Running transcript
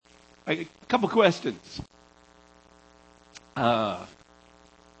A couple questions. I'm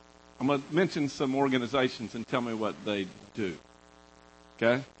going to mention some organizations and tell me what they do.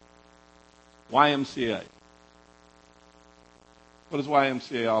 Okay? YMCA. What is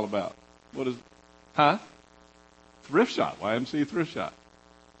YMCA all about? Thrift shop. YMCA thrift shop.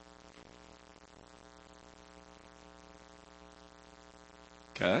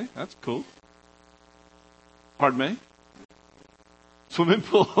 Okay, that's cool. Pardon me? Swimming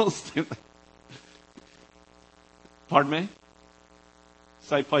pools. Pardon me?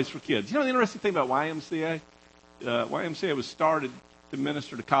 Safe place for kids. You know the interesting thing about YMCA? YMCA was started to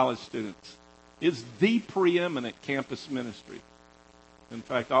minister to college students. It's the preeminent campus ministry. In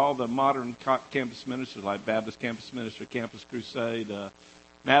fact, all the modern campus ministries like Baptist Campus Ministry, Campus Crusade,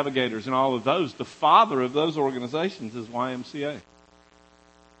 Navigators, and all of those, the father of those organizations is YMCA.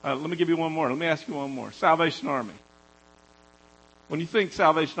 Let me give you one more. Let me ask you one more. Salvation Army. When you think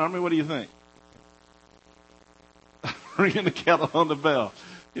Salvation Army, what do you think? Ringing the kettle on the bell,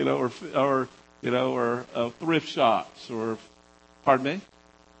 or thrift shops, or, pardon me,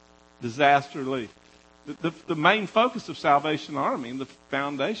 disaster relief. The main focus of Salvation Army and the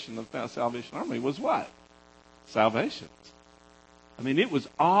foundation of Salvation Army was what? Salvation. I mean, it was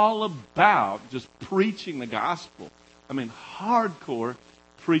all about just preaching the gospel. I mean, hardcore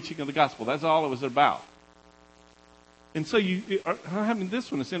preaching of the gospel. That's all it was about. And so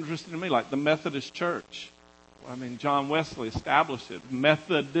this one is interesting to me, like the Methodist Church. I mean, John Wesley established it.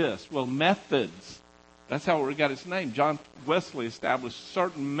 Methodist. Well, methods. That's how it got its name. John Wesley established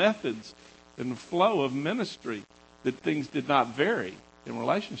certain methods in the flow of ministry that things did not vary in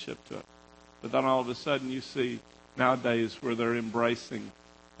relationship to it. But then all of a sudden you see nowadays where they're embracing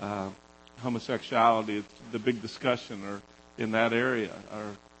homosexuality. It's the big discussion or in that area,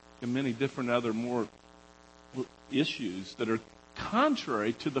 or in many different other more issues that are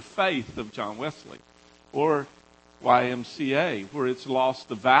contrary to the faith of John Wesley. Or YMCA, where it's lost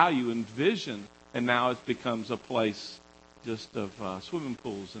the value and vision, and now it becomes a place just of swimming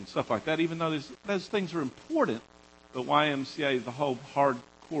pools and stuff like that, even though those things are important. But YMCA, the whole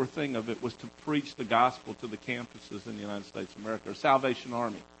hardcore thing of it was to preach the gospel to the campuses in the United States of America. Or Salvation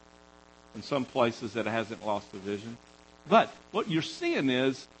Army. In some places that hasn't lost the vision. But what you're seeing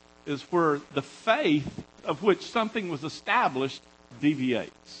is where the faith of which something was established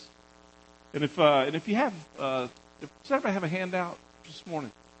deviates. And if you have, does everybody have a handout this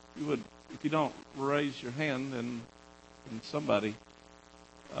morning? You would, if you don't raise your hand, then somebody,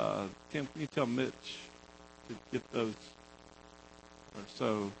 Tim, can you tell Mitch to get those? Or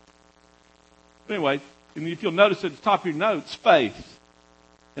so. Anyway, and if you'll notice at the top of your notes, faith.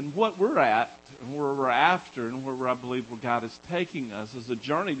 And what we're at, and where we're after, and where I believe where God is taking us is a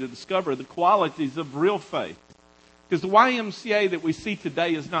journey to discover the qualities of real faith. Because the YMCA that we see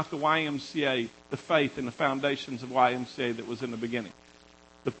today is not the YMCA, the faith and the foundations of YMCA that was in the beginning.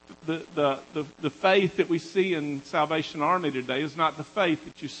 The faith that we see in Salvation Army today is not the faith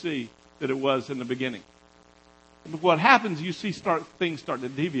that you see that it was in the beginning. But what happens, you see things start to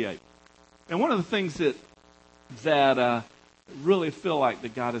deviate. And one of the things that really feel like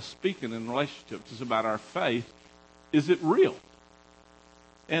that God is speaking in relationships is about our faith. Is it real?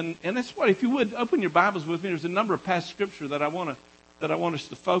 And that's what, if you would open your Bibles with me, there's a number of past scripture that I want us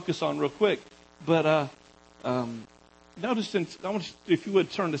to focus on real quick. But notice, if you would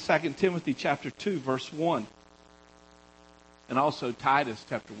turn to 2 Timothy chapter 2, verse 1. And also Titus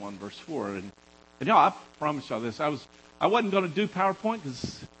chapter 1, verse 4. And y'all, I promise y'all this. I wasn't going to do PowerPoint,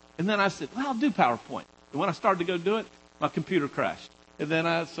 and then I said, well, I'll do PowerPoint. And when I started to go do it, my computer crashed. And then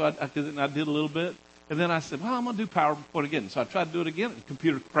I did a little bit. And then I said, well, I'm going to do PowerPoint again. So I tried to do it again, and the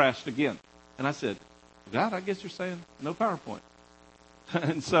computer crashed again. And I said, God, I guess you're saying no PowerPoint.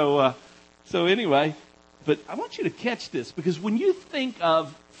 And so anyway, but I want you to catch this, because when you think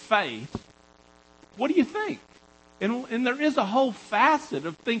of faith, what do you think? And there is a whole facet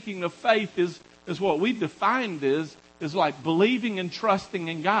of thinking of faith is what we defined is like believing and trusting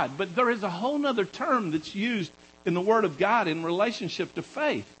in God. But there is a whole other term that's used in the Word of God in relationship to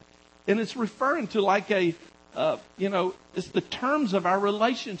faith. And it's referring to like it's the terms of our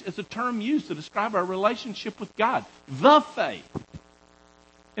relationship. It's a term used to describe our relationship with God. The faith.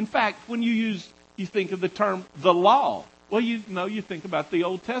 In fact, when you think of the term the law, well, you think about the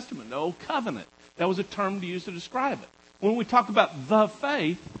Old Testament, the Old Covenant. That was a term to use to describe it. When we talk about the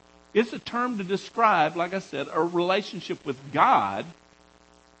faith, it's a term to describe, like I said, a relationship with God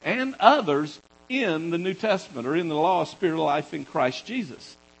and others in the New Testament or in the law of spiritual life in Christ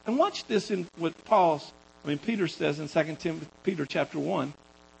Jesus. And watch this in what Peter says in 2 Timothy, Peter chapter 1,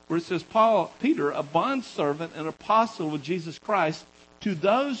 where it says, Peter, a bondservant and apostle of Jesus Christ, to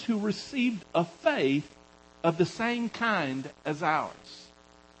those who received a faith of the same kind as ours.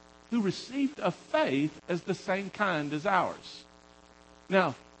 Who received a faith as the same kind as ours.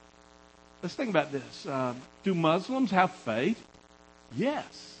 Now, let's think about this. Do Muslims have faith?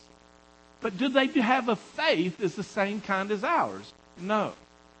 Yes. But do they have a faith that's the same kind as ours? No.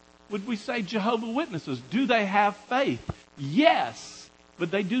 Would we say Jehovah's Witnesses, do they have faith? Yes. But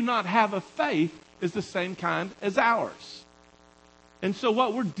they do not have a faith that's the same kind as ours. And so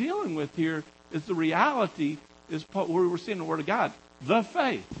what we're dealing with here is the reality, is where we're seeing the Word of God. The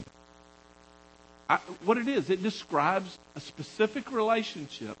faith. What it is, it describes a specific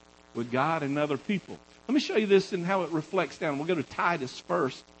relationship with God and other people. Let me show you this and how it reflects down. We'll go to Titus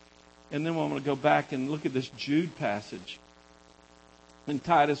first, and then we're going to go back and look at this Jude passage in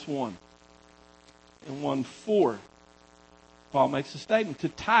Titus 1. In 1:4, Paul makes a statement to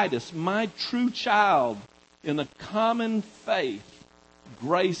Titus, my true child in a common faith,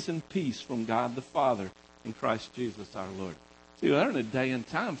 grace and peace from God the Father in Christ Jesus our Lord. See, there in a day and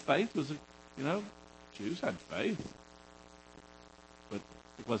time, faith was, Jews had faith. But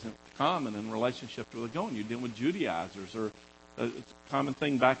it wasn't common in relationship to what's going. You're dealing with Judaizers, or a common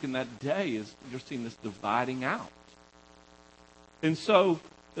thing back in that day is you're seeing this dividing out. And so,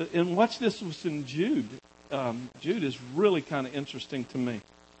 and watch this was in Jude. Jude is really kind of interesting to me.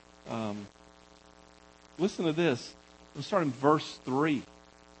 Listen to this. We'll start in verse 3.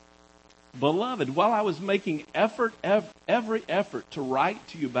 Beloved, while I was making every effort to write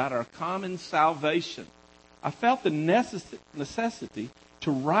to you about our common salvation, I felt the necessity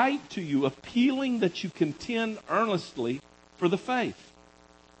to write to you appealing that you contend earnestly for the faith,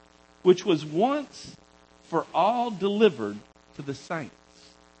 which was once for all delivered to the saints.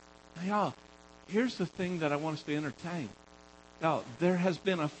 Now, y'all, here's the thing that I want us to entertain. Y'all, there has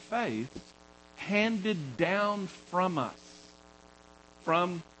been a faith handed down from us,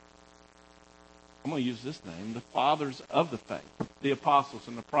 from, I'm going to use this name, the fathers of the faith, the apostles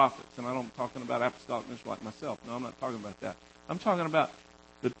and the prophets. And I'm talking about apostolic ministers like myself. No, I'm not talking about that. I'm talking about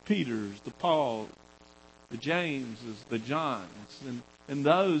the Peters, the Pauls, the Jameses, the Johns, and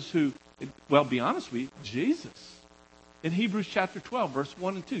those who, well, be honest with you, Jesus. In Hebrews chapter 12, verse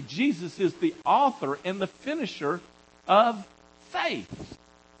 1 and 2, Jesus is the author and the finisher of faith.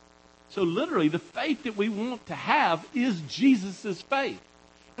 So literally, the faith that we want to have is Jesus' faith.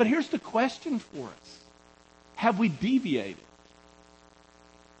 But here's the question for us. Have we deviated?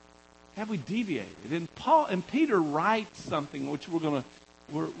 Have we deviated? And Paul and Peter write something which we're going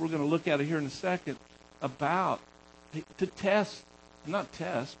to look at it here in a second about to test, not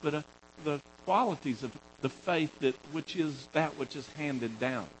test, but the qualities of the faith which is handed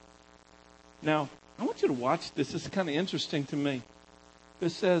down. Now, I want you to watch this. This is kind of interesting to me. It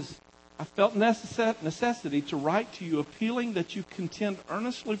says, I felt necessity to write to you appealing that you contend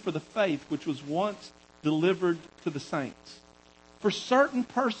earnestly for the faith which was once delivered to the saints. For certain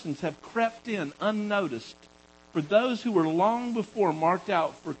persons have crept in unnoticed, for those who were long before marked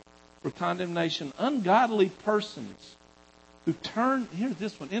out for condemnation, ungodly persons who turn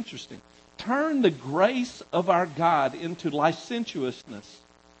the grace of our God into licentiousness,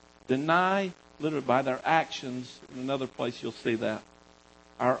 deny, literally by their actions, in another place you'll see that,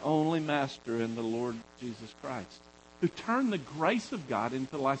 our only Master and the Lord Jesus Christ, who turn the grace of God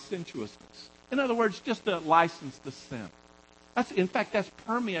into licentiousness. In other words, just a license to sin. In fact, that's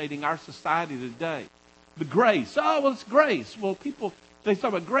permeating our society today. The grace. Oh, well, it's grace. Well, people, they talk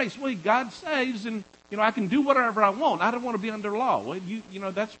about grace. Well, God saves, and I can do whatever I want. I don't want to be under law. Well,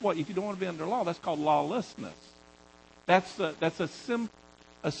 that's what. If you don't want to be under law, that's called lawlessness. That's a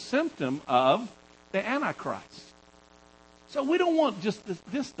symptom of the Antichrist. So we don't want just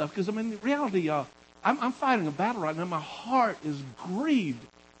this stuff, because in reality, y'all, I'm fighting a battle right now. My heart is grieved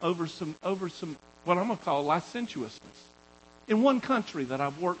over some what I'm going to call licentiousness. In one country that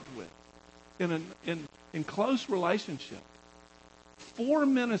I've worked with, in close relationship, four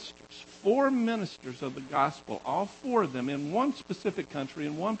ministers of the gospel, all four of them in one specific country,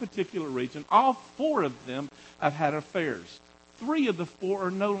 in one particular region, all four of them have had affairs. 3 of the 4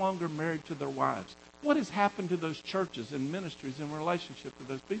 are no longer married to their wives. What has happened to those churches and ministries in relationship to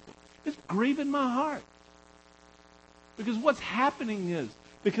those people? It's grieving my heart. Because what's happening is,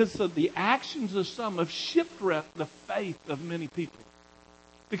 because of the actions of some have shipwrecked the faith of many people.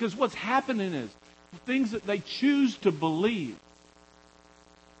 Because what's happening is, things that they choose to believe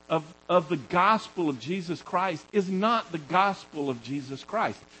of the gospel of Jesus Christ is not the gospel of Jesus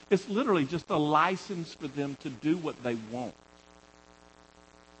Christ. It's literally just a license for them to do what they want.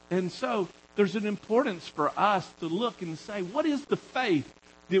 And so there's an importance for us to look and say, what is the faith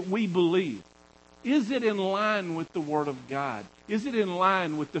that we believe? Is it in line with the Word of God? Is it in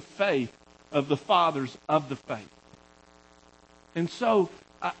line with the faith of the fathers of the faith? And so,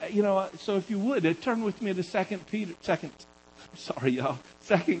 so if you would, turn with me to 2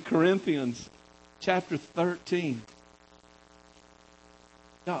 Corinthians chapter 13.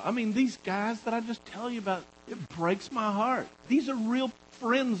 Now, I mean, these guys that I just tell you about, it breaks my heart. These are real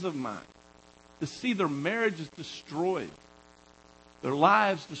friends of mine. To see their marriages destroyed, their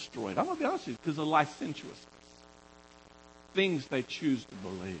lives destroyed. I'm going to be honest with you, because of licentiousness. Things they choose to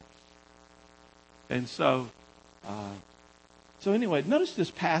believe. And so anyway, notice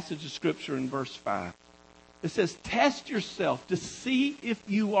this passage of Scripture in verse 5. It says, test yourself to see if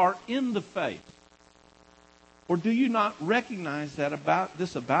you are in the faith. Or do you not recognize that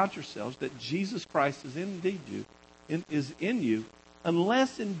about yourselves, that Jesus Christ is in you,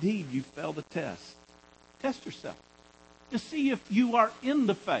 unless indeed you fail the test? Test yourself to see if you are in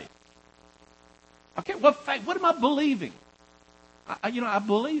the faith. Okay, what faith? What am I believing? I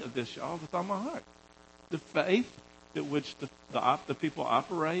believe this, y'all, with all my heart. The faith at which the people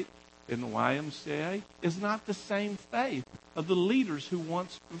operate in the YMCA is not the same faith of the leaders who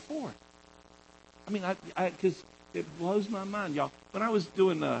once before. I mean, because it blows my mind, y'all. When I was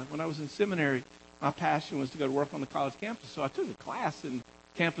in seminary, my passion was to go to work on the college campus, so I took a class in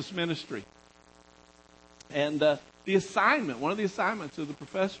campus ministry. And one of the assignments of the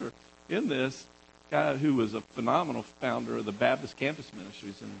professor in this, guy who was a phenomenal founder of the Baptist Campus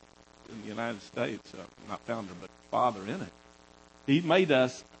Ministries in the United States, not founder, but father in it, he made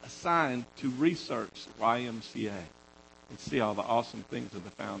us assigned to research YMCA and see all the awesome things of the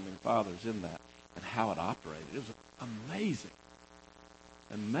founding fathers in that and how it operated. It was amazing.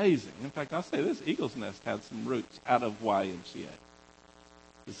 Amazing. In fact, I'll say this, Eagle's Nest had some roots out of YMCA.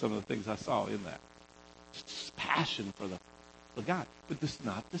 There's some of the things I saw in that. Just passion for the God. But this is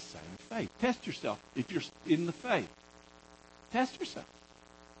not the same faith. Test yourself if you're in the faith. Test yourself.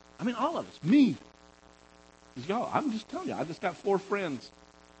 I mean, all of us. Me. Because y'all, I'm just telling you, I just got 4 friends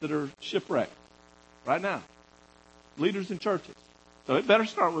that are shipwrecked right now. Leaders in churches. So it better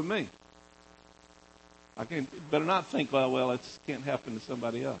start with me. Better not think, well, it can't happen to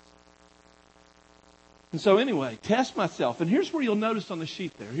somebody else. And so anyway, test myself. And here's where you'll notice on the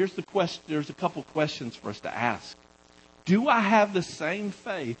sheet there. Here's the question. There's a couple questions for us to ask. Do I have the same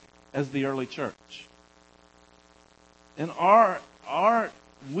faith as the early church? And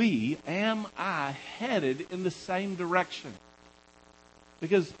am I headed in the same direction?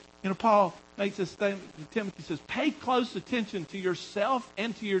 Because, Paul makes this statement to Timothy, says, pay close attention to yourself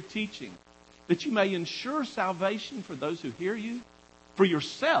and to your teaching, that you may ensure salvation for those who hear you, for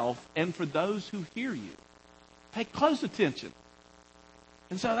yourself and for those who hear you. Pay close attention.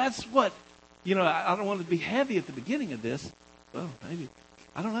 And so that's what, I don't want to be heavy at the beginning of this. Well, maybe,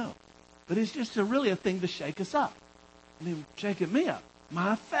 I don't know. But it's just really a thing to shake us up. Shaking me up.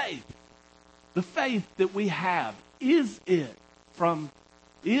 My faith. The faith that we have. Is it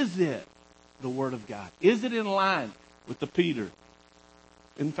the Word of God? Is it in line with the Peter?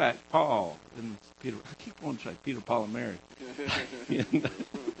 In fact, Paul and Peter, I keep wanting to say Peter, Paul, and Mary.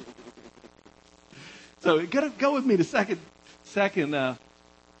 So go with me to Second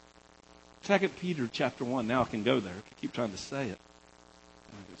Peter chapter 1. Now I can go there. I keep trying to say it.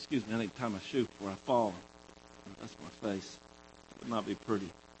 Excuse me, I need to tie my shoe before I fall. That's my face. It would not be pretty.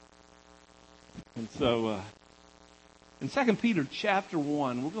 And so, in 2 Peter chapter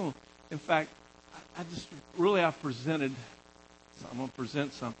 1, we're going to, in fact, I've presented, so I'm going to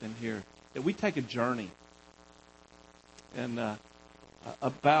present something here, that we take a journey and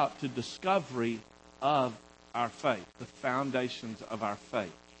about the discovery of our faith, the foundations of our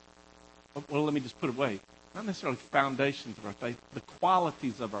faith. Well, let me just put it away. Not necessarily foundations of our faith, the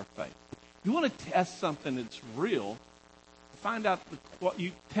qualities of our faith. You want to test something that's real, find out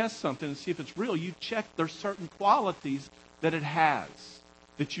you test something and see if it's real. You check there's certain qualities that it has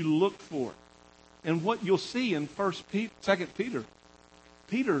that you look for. And what you'll see in 2 Peter,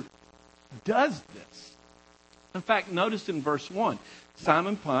 Peter does this. In fact, notice in verse 1,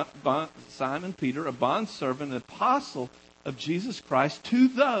 Simon Peter, a bondservant, an apostle of Jesus Christ, to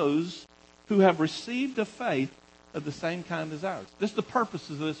those who have received a faith of the same kind as ours. This is the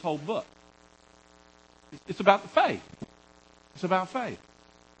purposes of this whole book. It's about the faith. It's about faith.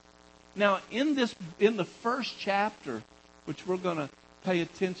 Now, in the first chapter, which we're going to pay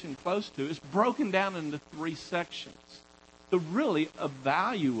attention close to, it's broken down into 3 sections to really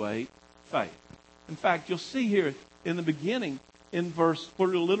evaluate faith. In fact, you'll see here in the beginning, in verse,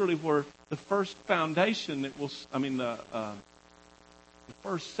 where the first foundation the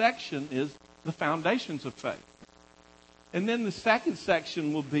first section is the foundations of faith. And then the second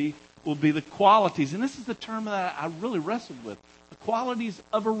section will be will be the qualities. And this is the term that I really wrestled with. The qualities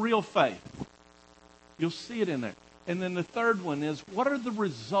of a real faith. You'll see it in there. And then the third one is, what are the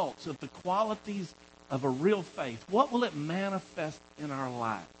results of the qualities of a real faith? What will it manifest in our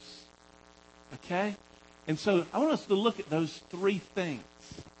lives? Okay? And so I want us to look at those three things.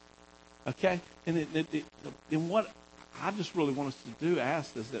 Okay? And what I just really want us to do,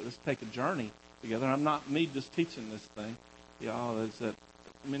 ask is that let's take a journey together. I'm not me just teaching this thing. Is that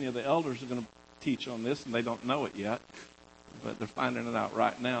many of the elders are going to teach on this, and they don't know it yet. But they're finding it out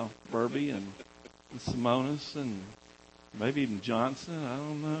right now. Burby and Simonis and maybe even Johnson. I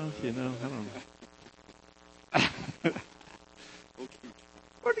don't know. I don't know.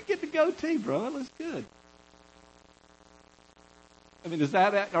 Where'd you get the goatee, bro? That looks good. I mean, is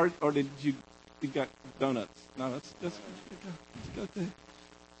that it? Or did you got donuts? No, that's goatee.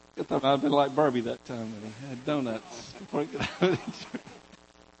 I thought I'd been like Burby that time when he had donuts before he got out of the church.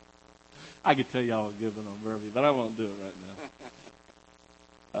 I could tell y'all were giving on Burby, but I won't do it right now.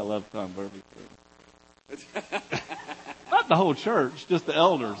 I love Tom Burby. Not the whole church, just the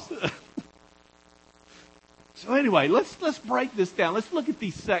elders. So anyway, let's break this down. Let's look at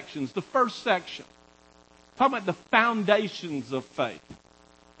these sections. The first section, talking about the foundations of faith.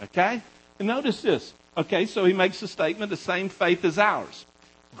 Okay? And notice this. Okay, so he makes a statement, the same faith as ours.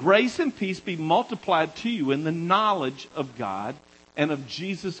 Grace and peace be multiplied to you in the knowledge of God and of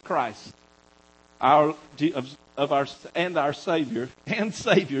Jesus Christ, our Savior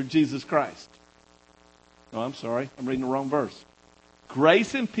Jesus Christ. No, I'm sorry. I'm reading the wrong verse.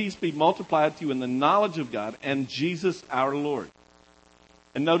 Grace and peace be multiplied to you in the knowledge of God and Jesus our Lord.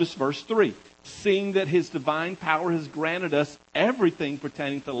 And notice verse 3. Seeing that his divine power has granted us everything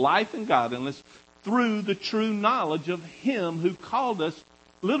pertaining to life and godliness through the true knowledge of him who called us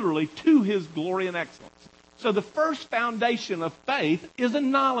literally to his glory and excellence. So the first foundation of faith is a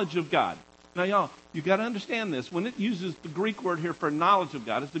knowledge of God. Now, y'all, you've got to understand this. When it uses the Greek word here for knowledge of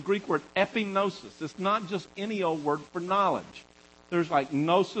God, it's the Greek word epignosis. It's not just any old word for knowledge. There's like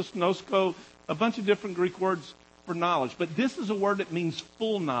gnosis, gnosko, a bunch of different Greek words for knowledge. But this is a word that means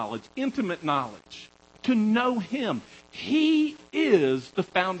full knowledge, intimate knowledge. To know him. He is the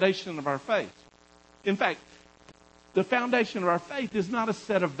foundation of our faith. In fact, the foundation of our faith is not a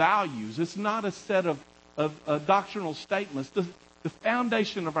set of values. It's not a set of doctrinal statements. The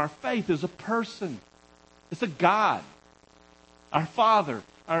foundation of our faith is a person. It's a God. Our Father,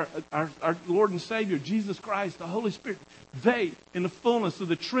 our Lord and Savior, Jesus Christ, the Holy Spirit. They, in the fullness of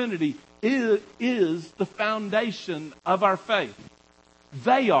the Trinity, is the foundation of our faith.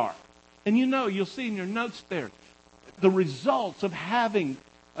 They are. And you'll see in your notes there, the results of having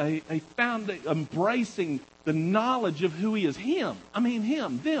embracing the knowledge of who he is. Him. I mean,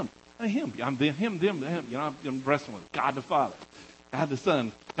 him, them. Him. I'm them, him, them, him. I'm wrestling with God the Father, God the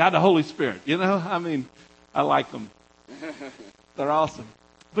Son, God the Holy Spirit. I like them. They're awesome.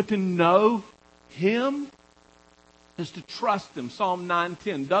 But to know him is to trust him. Psalm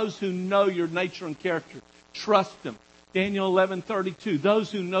 9:10. Those who know your nature and character, trust him. Daniel 11:32.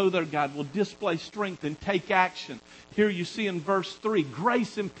 Those who know their God will display strength and take action. Here you see in verse 3,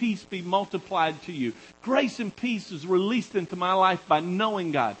 grace and peace be multiplied to you. Grace and peace is released into my life by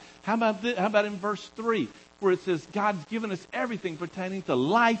knowing God. How about in verse 3, where it says God's given us everything pertaining to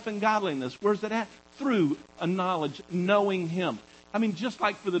life and godliness. Where's it at? Through a knowledge, knowing him. Just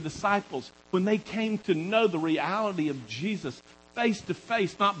like for the disciples, when they came to know the reality of Jesus face to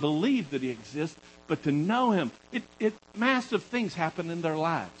face, not believe that he exists, but to know him, massive things happen in their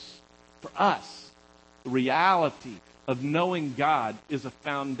lives. For us, the reality of knowing God is a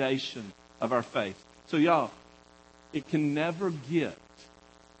foundation of our faith. So y'all, the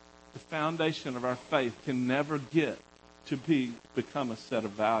foundation of our faith can never get to become a set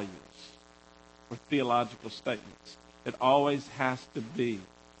of values or theological statements. It always has to be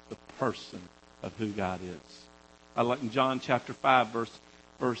the person of who God is. I like in John chapter 5,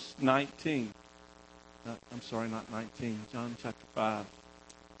 verse 19. I'm sorry, not 19. John chapter 5,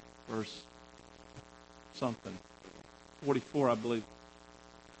 verse something. 44, I believe.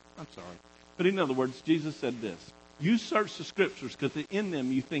 I'm sorry. But in other words, Jesus said this. You search the scriptures because in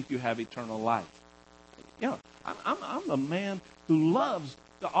them you think you have eternal life. I'm a man who loves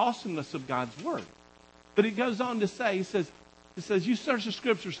the awesomeness of God's word. But he goes on to say, he says, you search the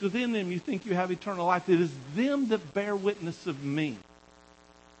scriptures because in them you think you have eternal life. It is them that bear witness of me.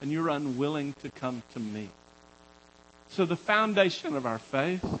 And you're unwilling to come to me. So the foundation of our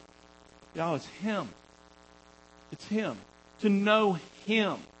faith, y'all, is him. It's him. To know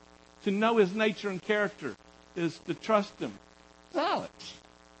him. To know his nature and character is to trust him. It's Alex.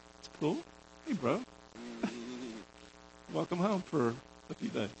 It's cool. Hey, bro. Welcome home for a few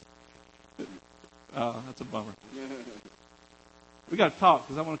days. Oh, that's a bummer. We got to talk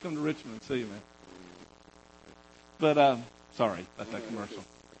because I want to come to Richmond and see you, man. But, sorry about that commercial.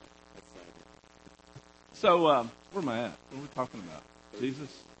 So, where am I at? What are we talking about? Jesus?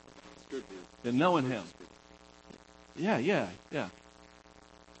 And knowing Him. Yeah.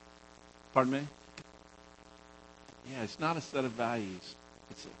 Pardon me? Yeah, it's not a set of values.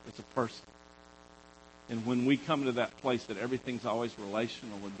 It's a person. And when we come to that place that everything's always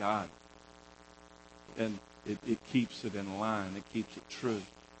relational with God, and it keeps it in line. It keeps it true.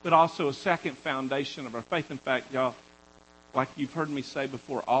 But also a second foundation of our faith. In fact, y'all, like you've heard me say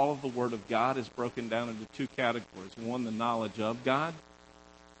before, all of the Word of God is broken down into two categories. One, the knowledge of God.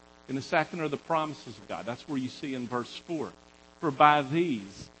 And the second are the promises of God. That's where you see in verse 4. For by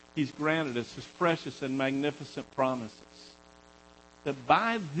these He's granted us His precious and magnificent promises, that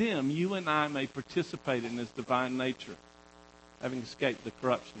by them you and I may participate in His divine nature, having escaped the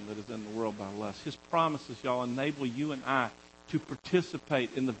corruption that is in the world by lust. His promises, y'all, enable you and I to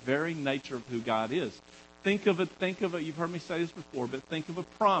participate in the very nature of who God is. Think of it, you've heard me say this before, but think of a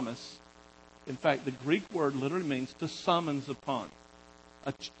promise. In fact, the Greek word literally means to summons upon.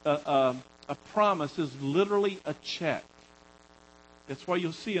 A promise is literally a check. That's why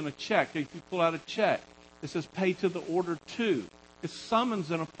you'll see in a check, if you pull out a check, it says pay to the order to. It summons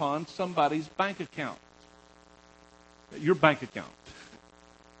upon somebody's bank account. Your bank account.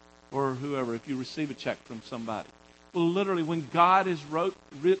 Or whoever, if you receive a check from somebody. Well, literally, when God has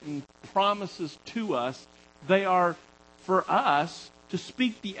written promises to us, they are for us to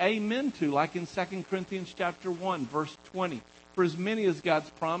speak the amen to, like in 2 Corinthians chapter 1, verse 20. For as many as God's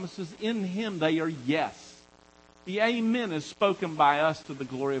promises, in Him they are yes. The amen is spoken by us to the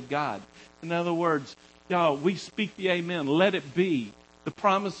glory of God. In other words, y'all, we speak the amen. Let it be. The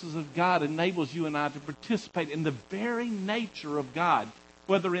promises of God enables you and I to participate in the very nature of God,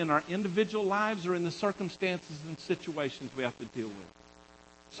 whether in our individual lives or in the circumstances and situations we have to deal with.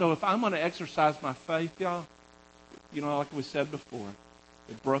 So if I'm going to exercise my faith, y'all, you know, like we said before,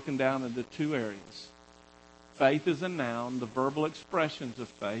 it's broken down into two areas. Faith is a noun. The verbal expressions of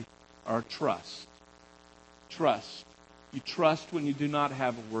faith are trust. Trust. You trust when you do not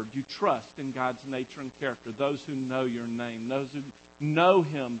have a word. You trust in God's nature and character. Those who know your name, those who know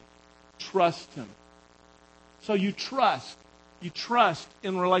Him, trust Him. So you trust. You trust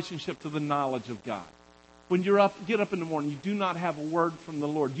in relationship to the knowledge of God. When you get up in the morning, you do not have a word from the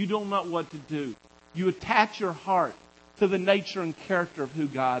Lord. You don't know what to do. You attach your heart to the nature and character of who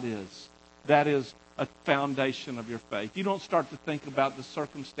God is. That is a foundation of your faith. You don't start to think about the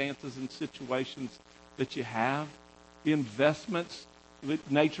circumstances and situations that you have, the investments, the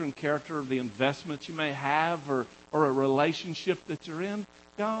nature and character of the investments you may have, or a relationship that you're in.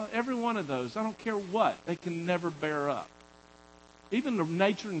 God, every one of those, I don't care what, they can never bear up. Even the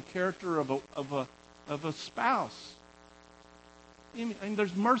nature and character of a spouse. I mean,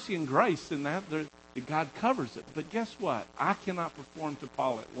 there's mercy and grace in that. God covers it. But guess what? I cannot perform to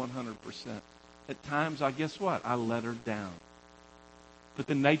Paul at 100%. At times, guess what? I let her down. But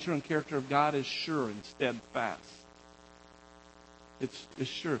the nature and character of God is sure and steadfast. It's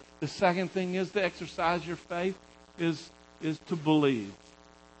sure. The second thing is to exercise your faith is to believe.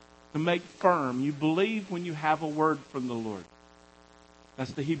 To make firm. You believe when you have a word from the Lord.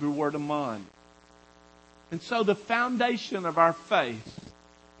 That's the Hebrew word aman. And so the foundation of our faith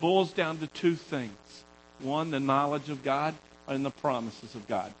boils down to two things. One, the knowledge of God, and the promises of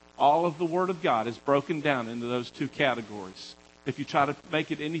God. All of the Word of God is broken down into those two categories. If you try to make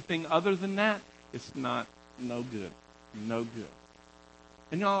it anything other than that, it's no good. No good.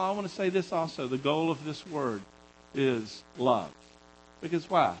 And y'all, I want to say this also. The goal of this word is love. Because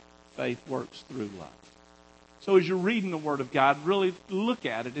why? Faith works through love. So as you're reading the Word of God, really look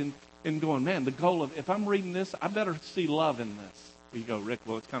at it and going, man, the goal of, if I'm reading this, I better see love in this. You go, Rick,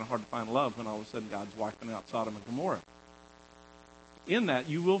 well, it's kind of hard to find love when all of a sudden God's wiping out Sodom and Gomorrah. In that,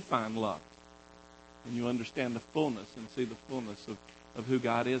 you will find love. And you understand the fullness and see the fullness of who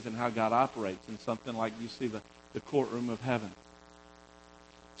God is and how God operates in something like you see the courtroom of heaven.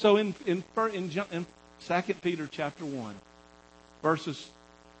 So in 2 Peter chapter 1, verses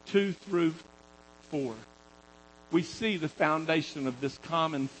 2 through 4, we see the foundation of this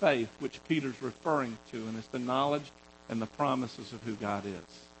common faith which Peter's referring to, and it's the knowledge and the promises of who God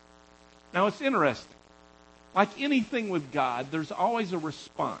is. Now, it's interesting. Like anything with God, there's always a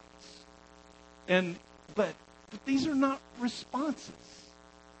response. But these are not responses.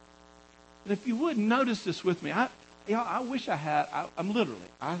 And if you would, notice this with me. I wish I had,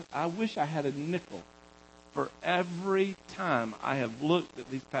 I wish I had a nickel for every time I have looked at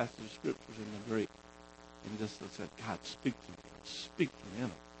these passages of Scriptures in the Greek and just said, God, speak to me in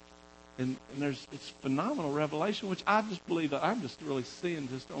them. And there's it's phenomenal revelation, which I just believe that I'm just really seeing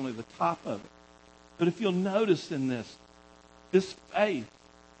just only the top of it. But if you'll notice in this faith,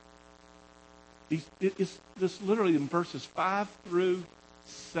 it's this literally in verses 5 through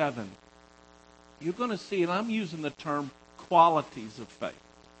 7. You're going to see, and I'm using the term qualities of faith.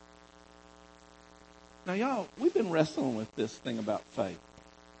 Now, y'all, we've been wrestling with this thing about faith.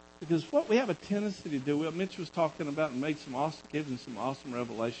 Because what we have a tendency to do, Mitch was talking about and giving some awesome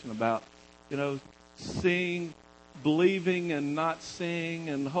revelation about, seeing, believing, and not seeing,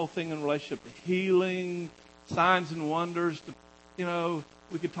 and the whole thing in relationship to healing, signs and wonders.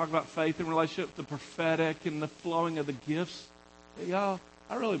 We could talk about faith in relationship to the prophetic and the flowing of the gifts. But y'all,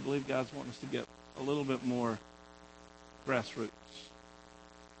 I really believe God's wanting us to get a little bit more grassroots.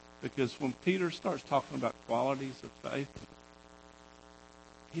 Because when Peter starts talking about qualities of faith,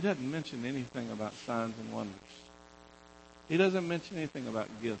 he doesn't mention anything about signs and wonders. He doesn't mention anything about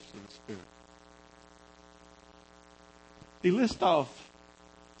gifts of the Spirit. He lists off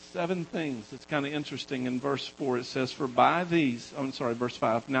 7 things. It's kind of interesting. In verse 4, it says, verse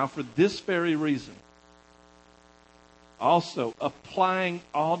 5. Now for this very reason, also applying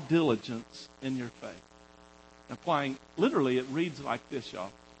all diligence in your faith. Applying, literally, it reads like this,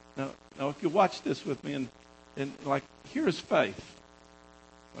 y'all. Now if you watch this with me, and like, here's faith.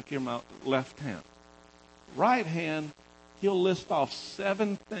 Like here, my left hand. Right hand, he'll list off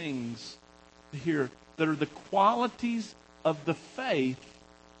 7 things here that are the qualities of the faith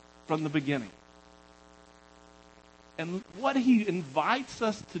from the beginning. And what he invites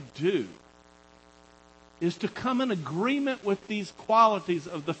us to do is to come in agreement with these qualities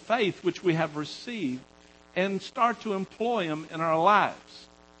of the faith which we have received and start to employ them in our lives.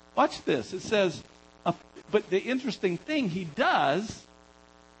 Watch this. It says, but the interesting thing he does,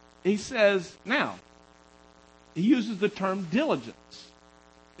 he says, now, he uses the term diligence.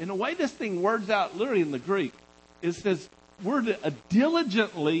 In the way this thing words out literally in the Greek, it says, we're to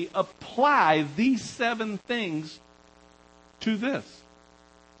diligently apply these 7 things to this.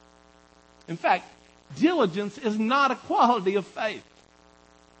 In fact, diligence is not a quality of faith.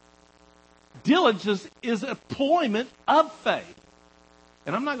 Diligence is employment of faith.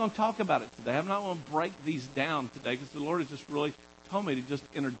 And I'm not going to talk about it today. I'm not going to break these down today because the Lord has just really told me to just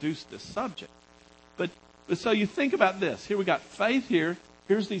introduce this subject. But so you think about this. Here we got faith here.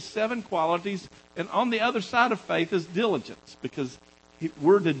 Here's these 7 qualities. And on the other side of faith is diligence, because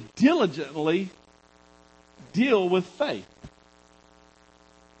we're to diligently deal with faith.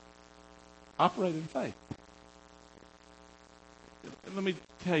 Operate in faith. Let me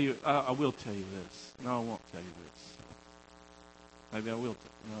tell you, I will tell you this. No, I won't tell you this. Maybe I will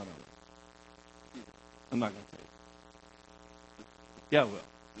tell you. No, I don't. I'm not going to tell you. Yeah, I will.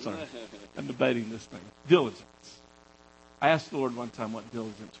 Sorry. I'm debating this thing. Diligence. I asked the Lord one time what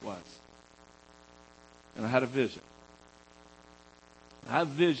diligence was. And I had a vision. I had a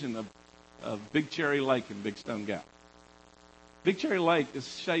vision of Big Cherry Lake in Big Stone Gap. Big Cherry Lake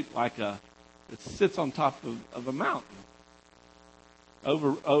is shaped like it sits on top of a mountain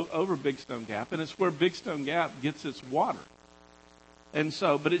over Big Stone Gap. And it's where Big Stone Gap gets its water. And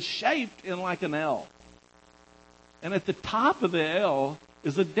so, but it's shaped in like an L. And at the top of the L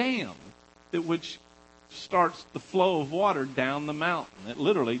is a dam which starts the flow of water down the mountain. It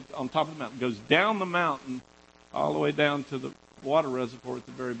literally, on top of the mountain, goes down the mountain all the way down to the water reservoir at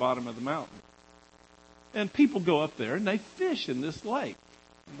the very bottom of the mountain. And people go up there and they fish in this lake.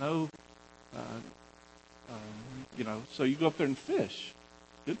 So you go up there and fish.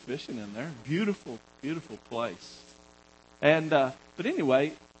 Good fishing in there. Beautiful, beautiful place. And but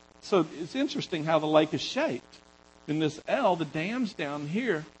anyway, so it's interesting how the lake is shaped. In this L, the dam's down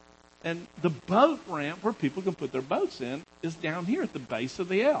here, and the boat ramp where people can put their boats in is down here at the base of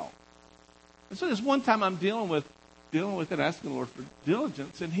the L. And so this one time I'm dealing with it, asking the Lord for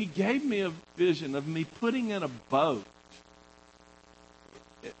diligence, and He gave me a vision of me putting in a boat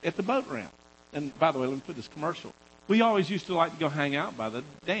at the boat ramp. And by the way, let me put this commercial. We always used to like to go hang out by the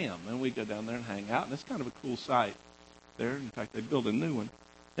dam, and we'd go down there and hang out, and it's kind of a cool site there. In fact, they built a new one,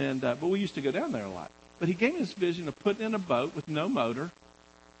 but we used to go down there a lot. But He gave me this vision of putting in a boat with no motor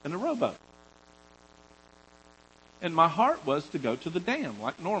and a rowboat. And my heart was to go to the dam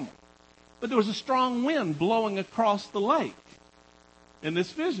like normal. But there was a strong wind blowing across the lake in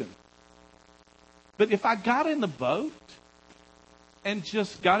this vision. But if I got in the boat and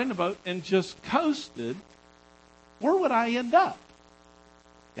just coasted, where would I end up?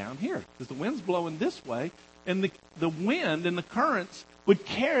 Down here, because the wind's blowing this way, and the wind and the currents would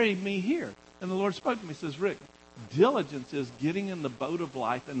carry me here. And the Lord spoke to me, says, Rick, diligence is getting in the boat of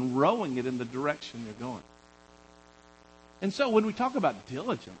life and rowing it in the direction you're going. And so when we talk about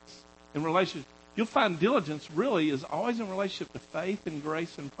diligence, in relationship. You'll find diligence really is always in relationship to faith and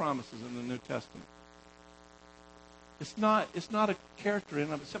grace and promises in the New Testament. It's not a character in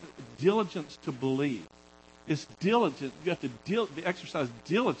and of itself. It's diligence to believe. It's diligence. You have to exercise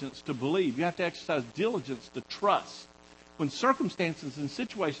diligence to believe. You have to exercise diligence to trust. When circumstances and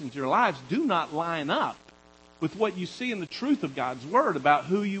situations in your lives do not line up with what you see in the truth of God's Word about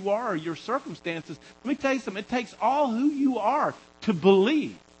who you are or your circumstances, let me tell you something. It takes all who you are to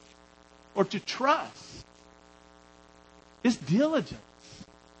believe or to trust. It's diligence.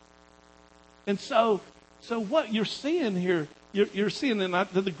 And so what you're seeing here, you're seeing in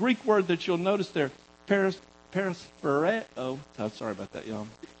the Greek word that you'll notice there, perispereo. Oh, sorry about that, y'all.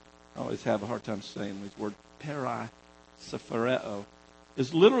 I always have a hard time saying these words. Perispereo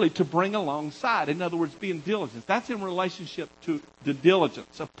is literally to bring alongside. In other words, being diligent. That's in relationship to the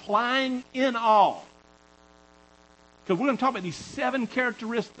diligence. Applying in all. Because we're going to talk about these 7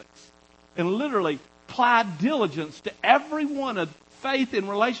 characteristics. And literally apply diligence to every one of faith in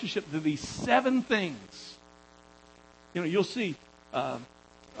relationship to these 7 things. You know, you'll see the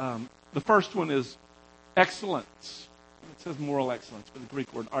first one is excellence. It says moral excellence, but the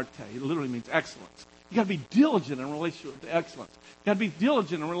Greek word arte, it literally means excellence. You got to be diligent in relationship to excellence. You got to be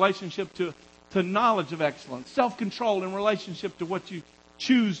diligent in relationship to knowledge of excellence. Self-control in relationship to what you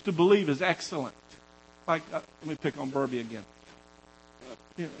choose to believe is excellent. Like, let me pick on Burby again.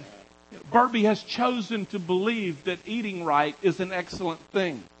 Burby has chosen to believe that eating right is an excellent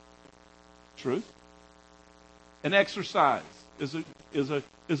thing. Truth. And exercise is a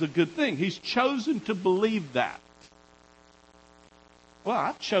good thing. He's chosen to believe that. Well,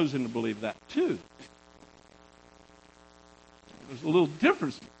 I've chosen to believe that too. There's a little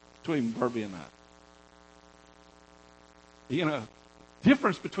difference between Burby and I. You know,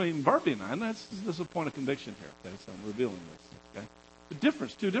 difference between Burby and I, and this is a point of conviction here, okay? So I'm revealing this, okay? The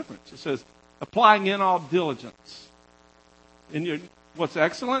difference, two differences. It says, applying in all diligence. In your what's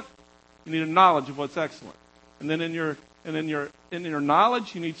excellent, you need a knowledge of what's excellent. And then in your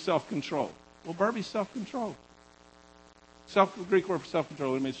knowledge, you need self-control. Well, Burby's self-control. The Greek word for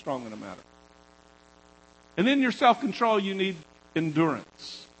self-control, it means strong in a matter. And in your self-control, you need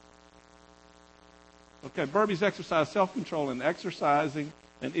endurance. Okay, Burby's exercise self-control in exercising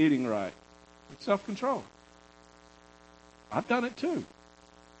and eating right. It's self-control. I've done it too.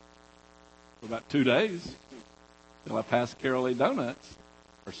 For about 2 days. Till I passed Carol Lee Donuts.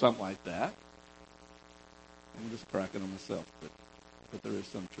 Or something like that. I'm just cracking on myself. But there is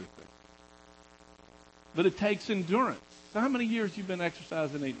some truth there. But it takes endurance. So how many years you been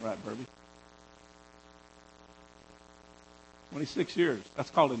exercising and eating right, Burby? 26 years. That's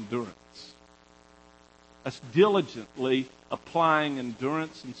called endurance. That's diligently applying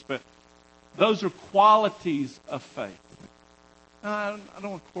endurance and those are qualities of faith. I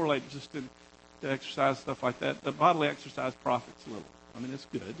don't want to correlate just to exercise, stuff like that. The bodily exercise profits little. I mean, it's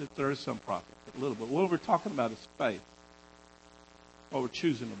good. There is some profit, but a little bit. What we're talking about is faith. What we're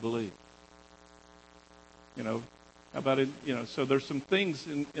choosing to believe. You know, how about it? You know, so there's some things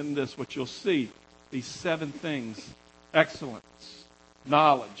in this, what you'll see. These 7 things. Excellence.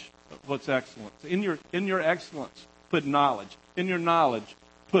 Knowledge of what's excellence. In your excellence, put knowledge. In your knowledge,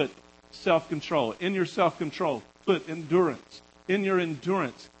 put self-control. In your self-control, put endurance. In your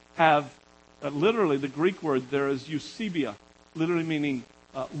endurance, have literally the Greek word there is eusebia, literally meaning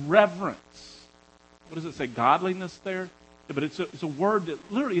reverence. What does it say? Godliness there? Yeah, but it's a word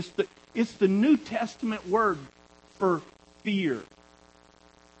that literally it's the New Testament word for fear.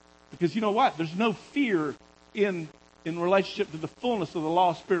 Because you know what? There's no fear in relationship to the fullness of the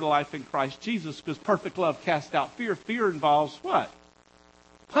law, spirit of life in Christ Jesus, because perfect love casts out fear. Fear involves what?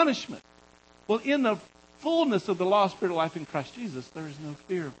 Punishment. Well, in the fullness of the law, spirit of life in Christ Jesus, there is no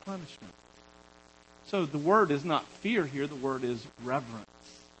fear of punishment. So the word is not fear here. The word is reverence.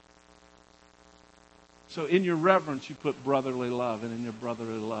 So in your reverence, you put brotherly love, and in your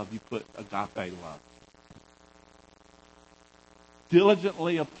brotherly love, you put agape love.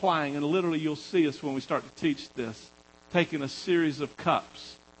 Diligently applying, and literally you'll see us when we start to teach this, taking a series of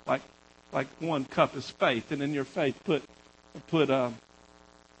cups. Like one cup is faith, and in your faith put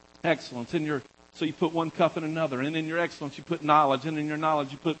excellence. So you put one cup in another, and in your excellence you put knowledge, and in your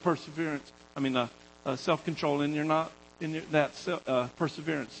knowledge you put perseverance. Self-control.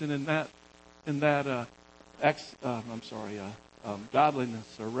 Perseverance, and in that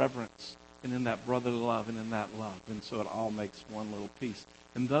godliness or reverence, and in that brotherly love, and in that love. And so it all makes one little piece.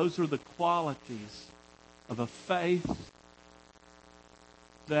 And those are the qualities of a faith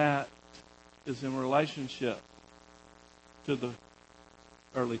that is in relationship to the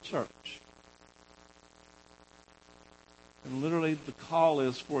early church. And literally the call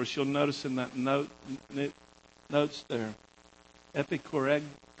is for us. You'll notice in that notes there. Epicoreg.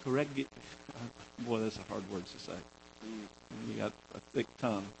 Boy, that's a hard word to say. You got a thick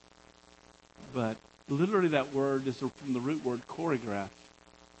tongue. But literally that word is from the root word choreograph.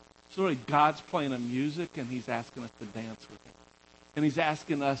 So really God's playing a music and He's asking us to dance with Him. And He's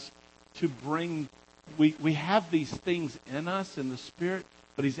asking us to bring, we have these things in us in the Spirit,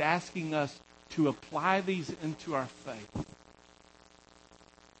 but He's asking us to apply these into our faith.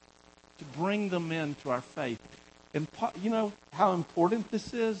 To bring them into our faith. And you know how important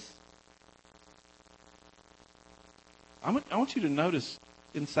this is? I want you to notice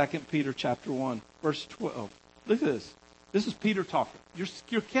in 2 Peter chapter 1, verse 12. Look at this. This is Peter talking.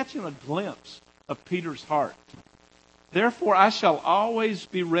 You're catching a glimpse of Peter's heart. Therefore, I shall always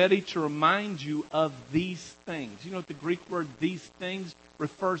be ready to remind you of these things. You know what the Greek word these things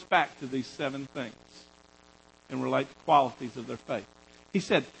refers back to these 7 things and relate to qualities of their faith. He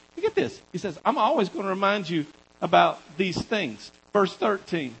said, look at this. He says, I'm always going to remind you about these things. Verse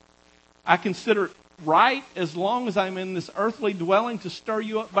 13, I consider it right as long as I'm in this earthly dwelling to stir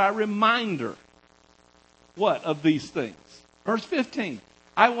you up by reminder. What? Of these things. Verse 15,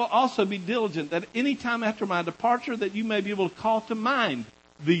 I will also be diligent that any time after my departure that you may be able to call to mind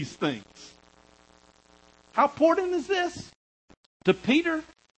these things. How important is this? To Peter,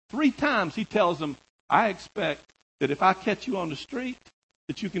 3 times he tells him, I expect that if I catch you on the street,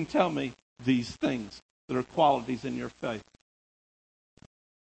 that you can tell me these things that are qualities in your faith.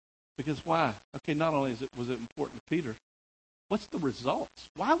 Because why? Okay, not only was it important to Peter, what's the results?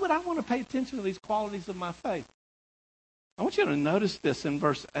 Why would I want to pay attention to these qualities of my faith? I want you to notice this in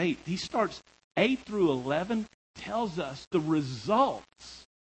verse 8. He starts 8 through 11, tells us the results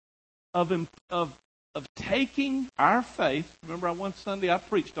of taking our faith. Remember, one Sunday I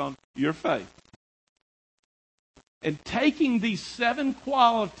preached on your faith. And taking these 7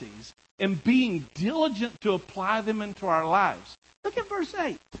 qualities and being diligent to apply them into our lives. Look at verse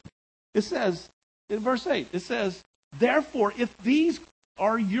 8. It says, in verse 8, it says, therefore, if these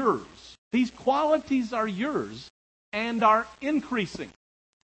are yours, these qualities are yours and are increasing.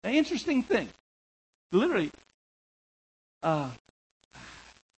 Now, interesting thing. Literally, the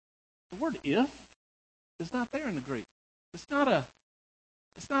word if is not there in the Greek. It's not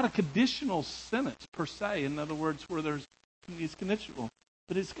a conditional sentence per se. In other words, where it's conditional.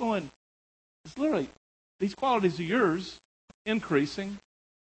 But it's literally, these qualities are yours, increasing.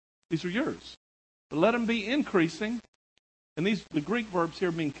 These are yours. But let them be increasing. And the Greek verbs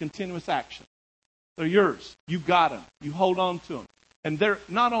here mean continuous action. They're yours. You got them. You hold on to them. And they're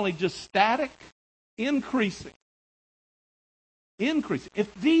not only just static, increasing. Increasing.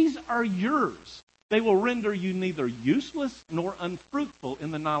 If these are yours, they will render you neither useless nor unfruitful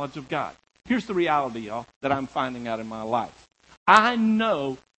in the knowledge of God. Here's the reality, y'all, that I'm finding out in my life. I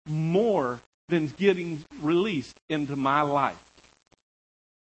know more than getting released into my life.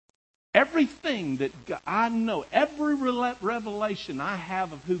 Everything that I know, every revelation I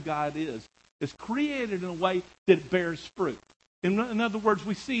have of who God is created in a way that bears fruit. In other words,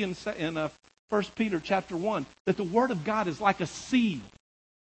 we see in 1 Peter chapter 1 that the Word of God is like a seed.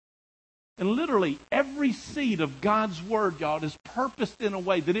 And literally, every seed of God's Word, y'all, is purposed in a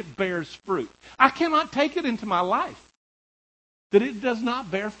way that it bears fruit. I cannot take it into my life that it does not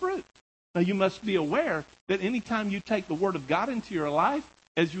bear fruit. Now, you must be aware that anytime you take the Word of God into your life,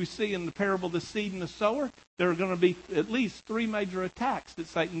 as we see in the parable of the seed and the sower, there are going to be at least 3 major attacks that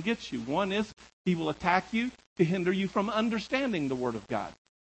Satan gets you. One is he will attack you to hinder you from understanding the Word of God.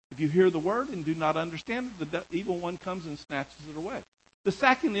 If you hear the Word and do not understand it, the evil one comes and snatches it away. The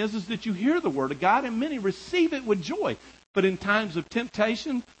second is that you hear the Word of God and many receive it with joy. But in times of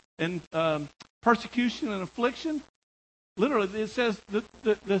temptation and persecution and affliction, literally it says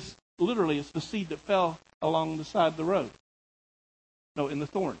that this literally it's the seed that fell along the side of the road. No, in the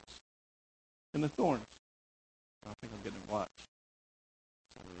thorns. In the thorns. I think I'm getting a watch.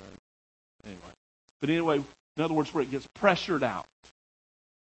 Anyway, in other words, where it gets pressured out.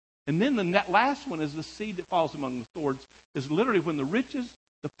 And then the last one is the seed that falls among the thorns, is literally when the riches,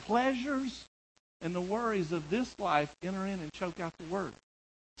 the pleasures, and the worries of this life enter in and choke out the Word.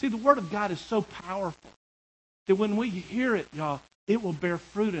 See, the Word of God is so powerful that when we hear it, y'all, it will bear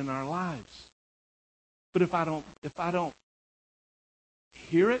fruit in our lives. But if I don't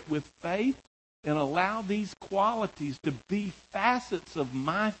hear it with faith and allow these qualities to be facets of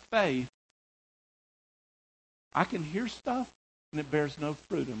my faith, I can hear stuff and it bears no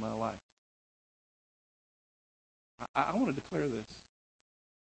fruit in my life. I want to declare this.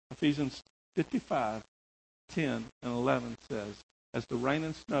 Ephesians 55:10 and 11 says, as the rain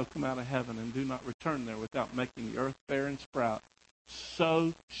and snow come out of heaven and do not return there without making the earth bear and sprout,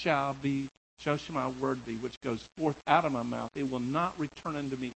 so shall my word be, which goes forth out of my mouth. It will not return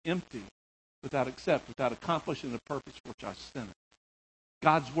unto me empty, without accomplishing the purpose for which I sent it.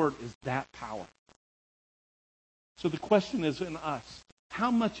 God's word is that powerful. So the question is in us,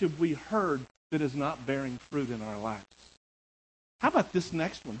 how much have we heard that is not bearing fruit in our lives? How about this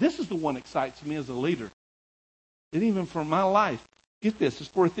next one? This is the one that excites me as a leader. And even for my life, get this. It's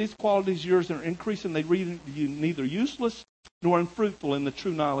for if these qualities yours are increasing, they render you neither useless nor unfruitful in the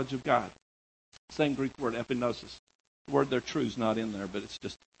true knowledge of God. Same Greek word, epignosis. The word there, true, is not in there, but it's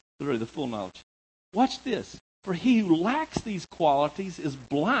just literally the full knowledge. Watch this. For he who lacks these qualities is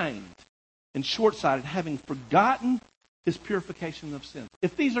blind and short-sighted, having forgotten his purification of sin.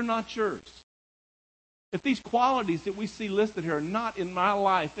 If these are not yours, if these qualities that we see listed here are not in my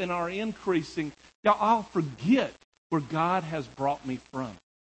life and are increasing, I'll forget where God has brought me from.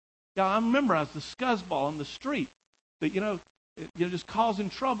 I remember I was the scuzzball on the street that, just causing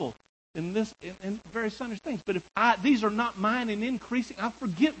trouble in this and various other things. But if these are not mine and increasing, I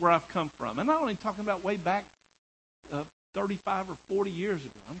forget where I've come from. And I'm not only talking about way back 35 or 40 years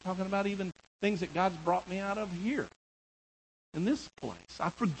ago. I'm talking about even things that God's brought me out of here in this place. I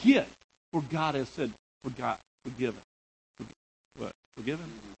forget where God has said, forgiven. What? Forgiven?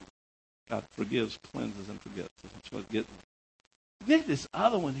 God forgives, cleanses, and forgets. That's what it's getting. Get this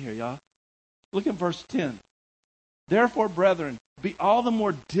other one here, y'all. Look at verse 10. Therefore, brethren, be all the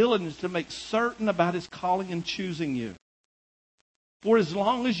more diligent to make certain about his calling and choosing you. For as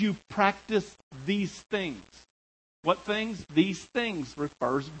long as you practice these things. What things? These things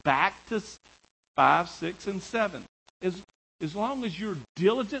refers back to 5, 6, and 7. As long as you're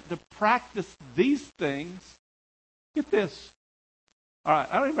diligent to practice these things, get this. All right,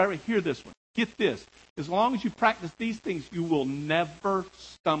 I don't even ever hear this one. Get this. As long as you practice these things, you will never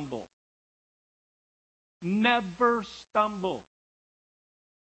stumble. Never stumble.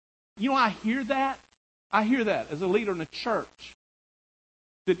 I hear that. I hear that as a leader in a church.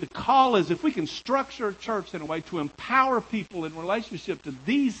 That the call is, if we can structure a church in a way to empower people in relationship to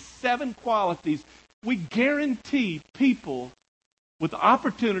these 7 qualities, we guarantee people with the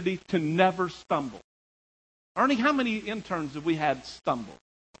opportunity to never stumble. Ernie, how many interns have we had stumble?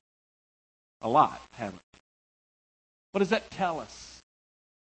 A lot, haven't we? What does that tell us?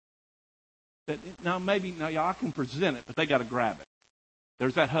 That now y'all can present it, but they got to grab it.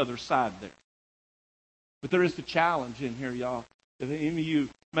 There's that other side there. But there is the challenge in here, y'all. If any of you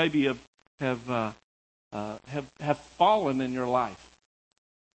maybe have fallen in your life.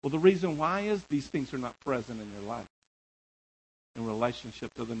 Well, the reason why is these things are not present in your life in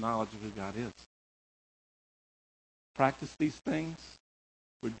relationship to the knowledge of who God is. Practice these things.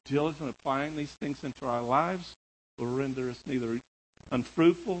 We're diligent in applying these things into our lives. Will render us neither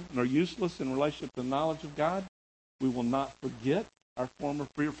unfruitful nor useless in relationship to the knowledge of God. We will not forget our former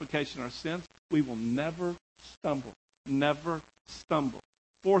purification of our sins. We will never stumble. Never stumble.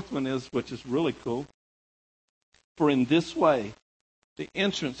 Fourth one is, which is really cool, for in this way, the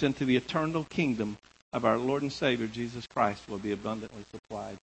entrance into the eternal kingdom of our Lord and Savior, Jesus Christ, will be abundantly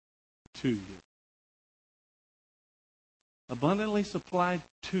supplied to you. Abundantly supplied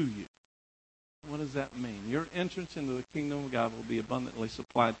to you. What does that mean? Your entrance into the kingdom of God will be abundantly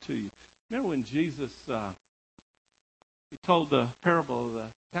supplied to you. Remember when Jesus he told the parable of the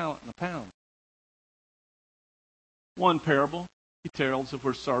talent and the pound? One parable, he tells if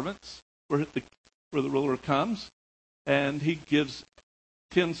we're servants, where the ruler comes, and he gives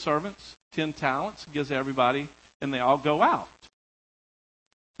 10 servants, 10 talents, gives everybody, and they all go out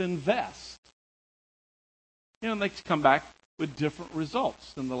to invest. And they come back with different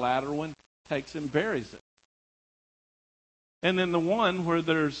results. And the latter one takes and buries it. And then the one where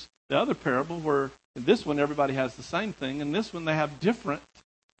there's the other parable where in this one everybody has the same thing, and this one they have different.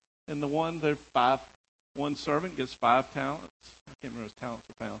 And the one, one servant gets 5 talents. I can't remember his talents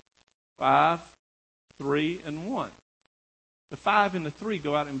or pounds. 5, 3, and 1. The 5 and the 3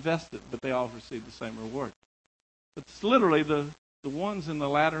 go out and invest it, but they all receive the same reward. But it's literally the ones in the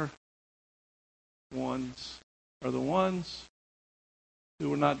latter ones are the ones who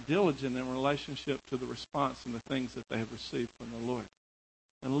were not diligent in relationship to the response and the things that they have received from the Lord.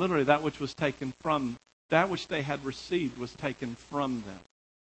 And literally that which they had received was taken from them.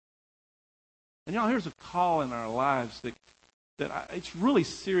 And here's a call in our lives that it's really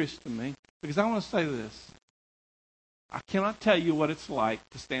serious to me, because I want to say this. I cannot tell you what it's like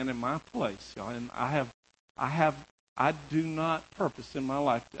to stand in my place, y'all. And I do not purpose in my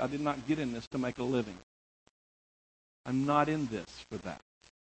life. I did not get in this to make a living. I'm not in this for that.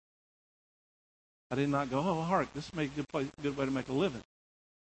 I did not go, oh, hark, this may be a good way to make a living.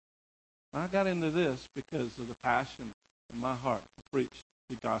 I got into this because of the passion in my heart to preach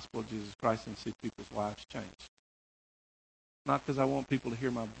the gospel of Jesus Christ and see people's lives changed. Not because I want people to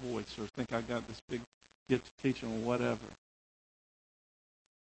hear my voice or think I got this big gift of teaching or whatever.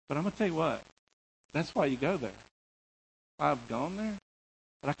 But I'm going to tell you what, that's why you go there. I've gone there,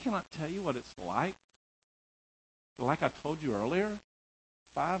 but I cannot tell you what it's like. Like I told you earlier,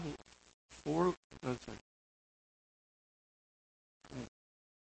 5, 4, let's see.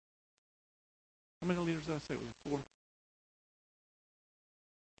 How many leaders did I say it was? 4?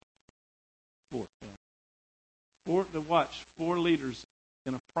 4, yeah. Four leaders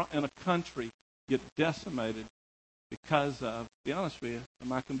in a country get decimated because of, to be honest with you, in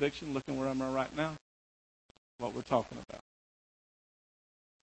my conviction, looking where I'm at right now, what we're talking about.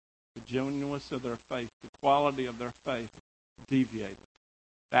 The genuineness of their faith, the quality of their faith deviated.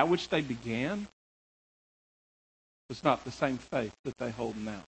 That which they began was not the same faith that they hold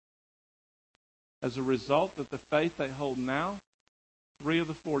now. As a result of the faith they hold now, 3 of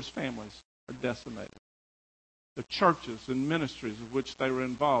the 4's families are decimated. The churches and ministries of which they were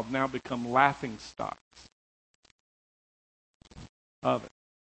involved now become laughing stocks of it.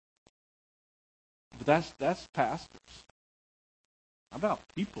 But that's pastors. How about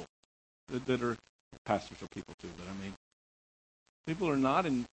people that are, pastors are people too, but I mean, people are not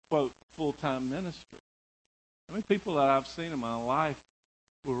in, quote, full-time ministry. How many people that I've seen in my life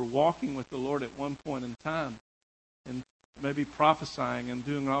who were walking with the Lord at one point in time and maybe prophesying and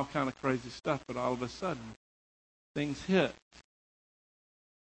doing all kind of crazy stuff, but all of a sudden things hit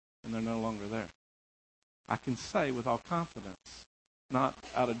and they're no longer there. I can say with all confidence, not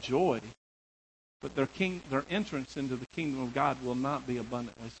out of joy, but their entrance into the kingdom of God will not be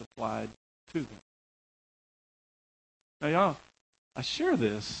abundantly supplied to them. Now, y'all, I share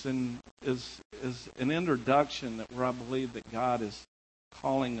this and is an introduction that where I believe that God is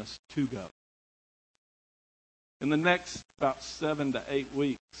calling us to go. In the next about 7 to 8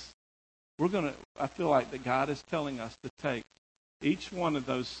 weeks, I feel like that God is telling us to take each one of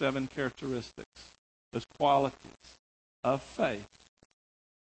those 7 characteristics, those qualities of faith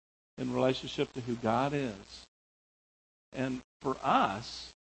in relationship to who God is, and for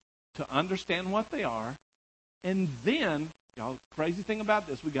us to understand what they are, and then, y'all, the crazy thing about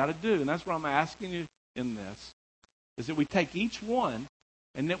this we got to do, and that's what I'm asking you in this, is that we take each one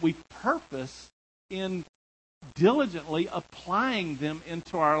and that we purpose in diligently applying them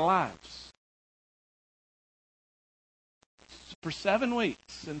into our lives. For 7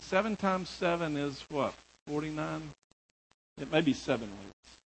 weeks, and 7 times 7 is what? 49? It may be 7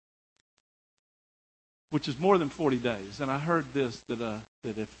 weeks, which is more than 40 days. And I heard this, that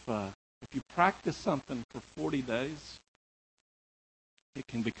if you practice something for 40 days, it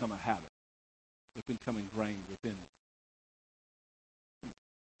can become a habit. It can become ingrained within it.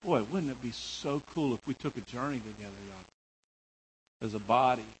 Boy, wouldn't it be so cool if we took a journey together, y'all, as a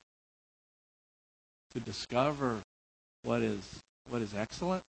body, to discover what is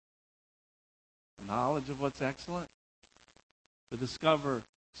excellent, the knowledge of what's excellent, to discover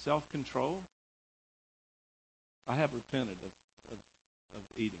self-control. I have repented of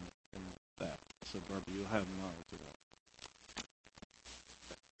eating and that, so Barbara, you'll have knowledge of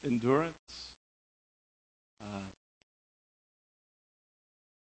that. Endurance,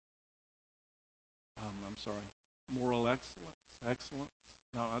 moral excellence.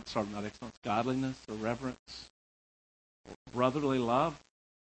 No, I'm sorry, not excellence. Godliness or reverence, brotherly love,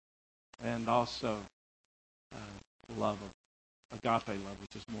 and also love of agape love,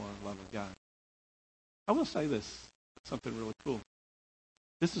 which is more love of God. I will say this, something really cool.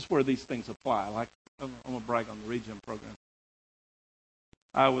 This is where these things apply. Like I'm going to brag on the Regen program.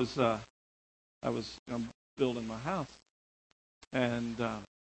 I was building my house, and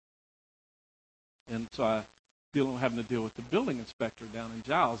so I having to deal with the building inspector down in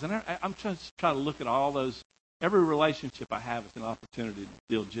Giles, and I'm just trying to look at all those. Every relationship I have is an opportunity to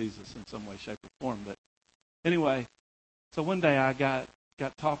deal Jesus in some way, shape, or form. But anyway, so one day I got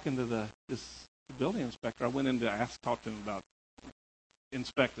talking to this building inspector. I went in to talk to him about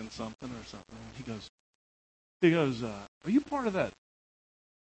inspecting something or something. And he goes, are you part of that?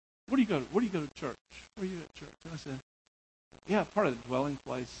 Where do you go to church? Where are you at church? And I said, yeah, part of the dwelling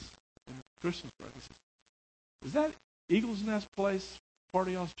place in Christiansburg. He says, is that Eagles Nest place part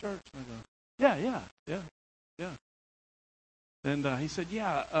of y'all's church? And I go, yeah. And he said,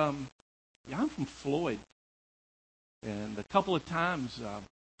 I'm from Floyd. And a couple of times,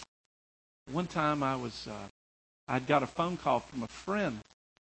 one time I'd got a phone call from a friend,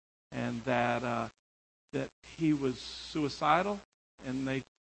 and that he was suicidal, and they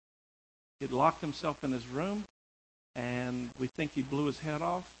He'd locked himself in his room, and we think he blew his head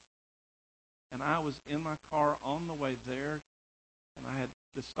off. And I was in my car on the way there, and I had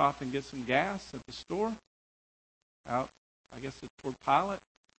to stop and get some gas at the store out, I guess, toward Pilot.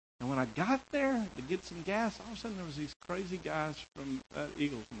 And when I got there to get some gas, all of a sudden there was these crazy guys from that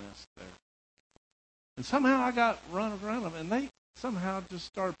Eagles Nest there. And somehow I got run around them, and they somehow just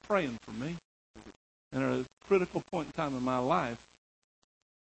started praying for me. And at a critical point in time in my life,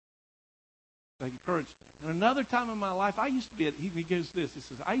 they encouraged me. And another time in my life, I used to be, he gives this, he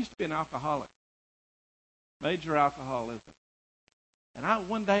says, I used to be an alcoholic, major alcoholism. And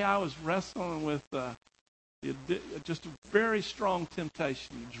one day I was wrestling with just a very strong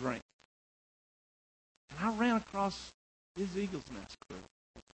temptation to drink. And I ran across his Eagles Nest crew.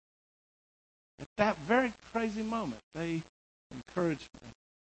 At that very crazy moment, they encouraged me.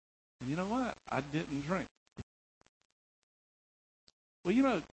 And you know what? I didn't drink. Well,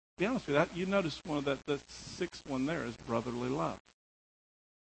 to be honest with you, you notice the sixth one there is brotherly love.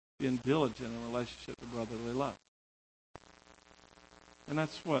 Being diligent in relationship to brotherly love. And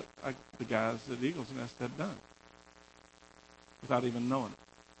that's what the guys at Eagles Nest had done without even knowing it.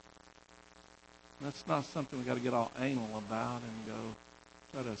 And that's not something we got to get all anal about and go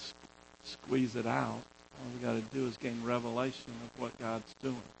try to squeeze it out. All we got to do is gain revelation of what God's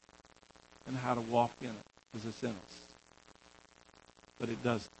doing and how to walk in it because it's in us. But it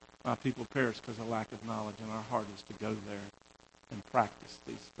does. My people perish because of lack of knowledge, and our heart is to go there and practice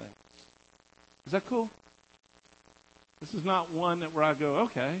these things. Is that cool? This is not one where I go,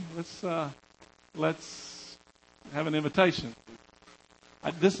 okay, let's have an invitation.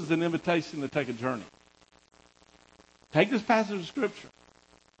 This is an invitation to take a journey. Take this passage of Scripture.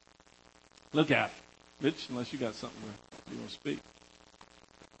 Look at it. Mitch, unless you got something you want to speak.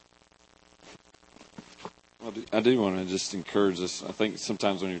 Well, I do want to just encourage us. I think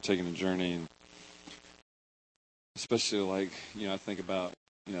sometimes when you're taking a journey, and especially I think about,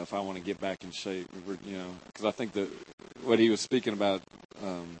 if I want to get back in shape, because I think that what he was speaking about,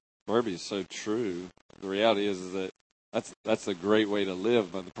 Barbie, is so true. The reality is that that's a great way to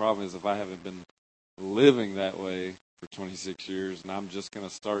live, but the problem is if I haven't been living that way for 26 years and I'm just going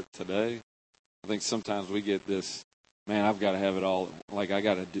to start today, I think sometimes we get this, man, I've got to have it all, I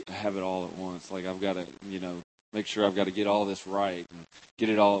got to have it all at once. I've got to, make sure I've got to get all this right and get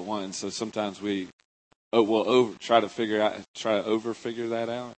it all at once. So sometimes we will try to figure that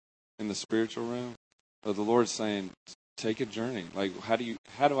out in the spiritual realm. But the Lord's saying, take a journey.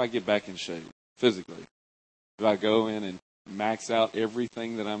 How do I get back in shape physically? Do I go in and max out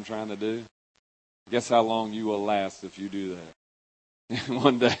everything that I'm trying to do? Guess how long you will last if you do that?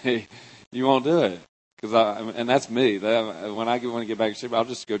 One day, you won't do it. And that's me. When I want to get back in shape, I'll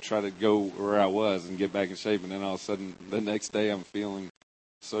just go try to go where I was and get back in shape. And then all of a sudden, the next day, I'm feeling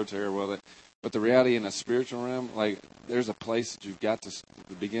so terrible. But the reality in a spiritual realm, there's a place that you've got to.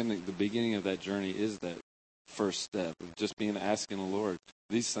 The beginning of that journey is that first step of just asking the Lord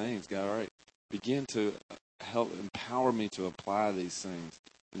these things. God, all right, begin to help empower me to apply these things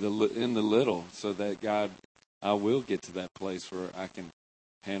in the little, so that God, I will get to that place where I can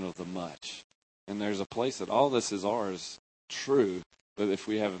handle the much. And there's a place that all this is ours, true, but if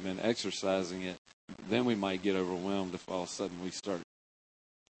we haven't been exercising it, then we might get overwhelmed if all of a sudden we start.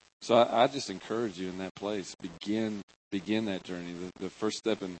 So I just encourage you in that place. Begin that journey. The first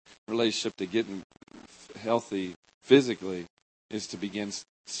step in relationship to getting healthy physically is to begin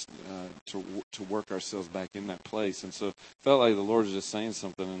to work ourselves back in that place. And so I felt like the Lord was just saying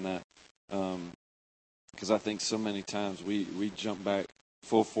something in that, because I think so many times we jump back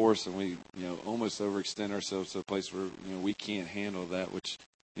full force and we almost overextend ourselves to a place where we can't handle that which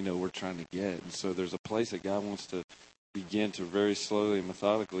we're trying to get. And so there's a place that God wants to begin to very slowly and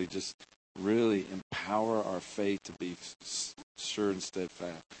methodically just really empower our faith to be sure and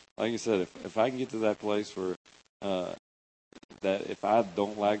steadfast. Like I said, if I can get to that place where that if I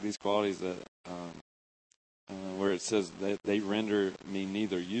don't lack these qualities, that where it says that they render me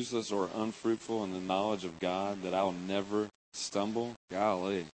neither useless or unfruitful in the knowledge of God, that I'll never stumble.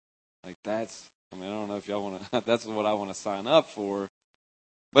 Golly, that's. I don't know if y'all want to. That's what I want to sign up for.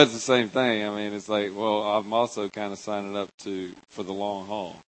 But it's the same thing. It's well, I'm also kind of signing up for the long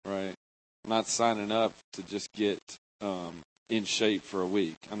haul, right? I'm not signing up to just get in shape for a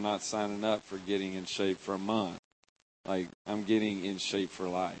week. I'm not signing up for getting in shape for a month. I'm getting in shape for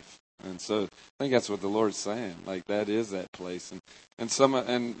life. And so I think that's what the Lord's saying. That is that place. And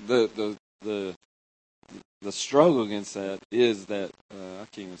the struggle against that is that I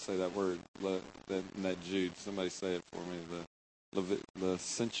can't even say that word. That Jude. Somebody say it for me. The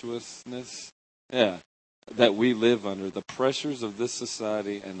sensuousness. Yeah. that we live under, the pressures of this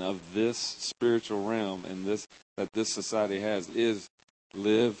society and of this spiritual realm and that this society has, is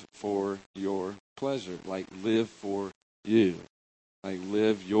live for your pleasure. Like, live for you. Like,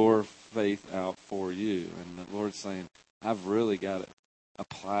 live your faith out for you. And the Lord's saying, I've really got to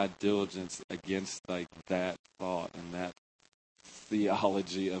apply diligence against like that thought and that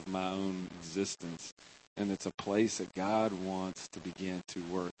theology of my own existence. And it's a place that God wants to begin to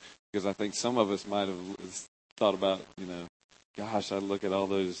work. Because I think some of us might have thought about, gosh, I look at all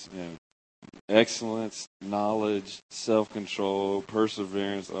those, excellence, knowledge, self-control,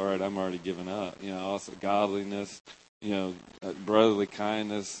 perseverance. All right, I'm already giving up. Also godliness, brotherly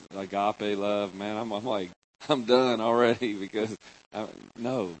kindness, agape love. Man, I'm like, I'm done already because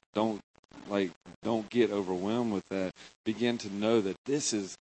don't get overwhelmed with that. Begin to know that this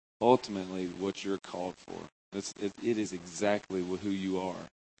is ultimately what you're called for. It is exactly who you are.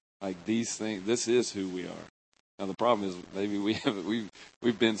 Like these things, this is who we are. Now the problem is maybe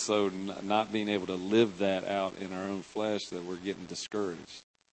we've been so not being able to live that out in our own flesh that we're getting discouraged.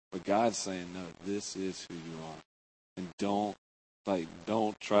 But God's saying, no, this is who you are, and don't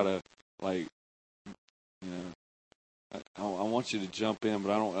try to I want you to jump in,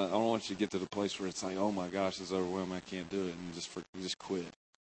 but I don't want you to get to the place where it's like, oh my gosh, it's overwhelming, I can't do it, and just quit.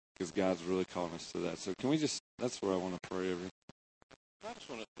 Because God's really calling us to that. So can we that's where I want to pray over. I just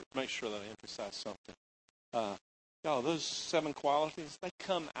want to make sure that I emphasize something. Those 7 qualities, they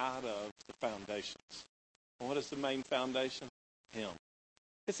come out of the foundations. And what is the main foundation? Him.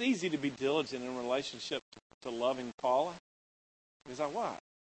 It's easy to be diligent in relationship to loving Paula. Because I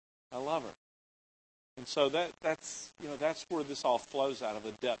love her. And so that's where this all flows out of,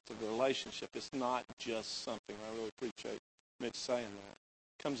 the depth of the relationship. It's not just something. I really appreciate Mitch saying that.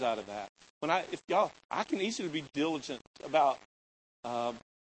 It comes out of that. I can easily be diligent about,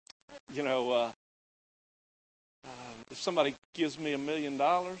 if somebody gives me $1 million,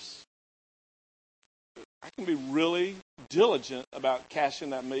 I can be really diligent about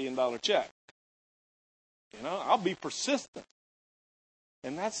cashing that $1 million check. I'll be persistent.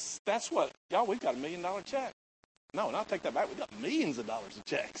 And that's what, we've got $1 million check. No, and I'll take that back. We've got millions of dollars of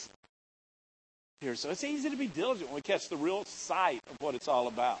checks here. So it's easy to be diligent when we catch the real sight of what it's all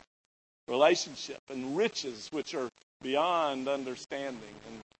about. Relationship and riches, which are beyond understanding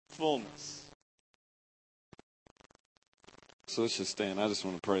and fullness. So let's just stand. I just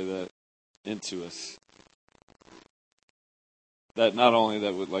want to pray that into us. That not only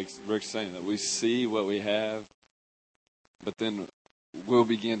that, like Rick's saying, that we see what we have, but then we'll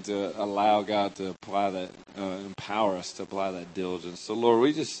begin to allow God to apply that, empower us to apply that diligence. So, Lord,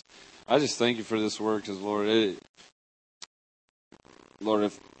 I just thank you for this word, because, Lord,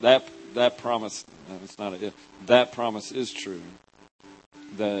 if that promise, that promise is true,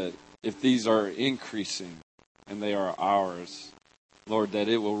 that if these are increasing and they are ours, Lord, that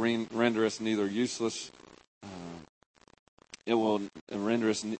it will render us neither useless, it will render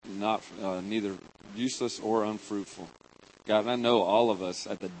us neither useless or unfruitful. God, I know all of us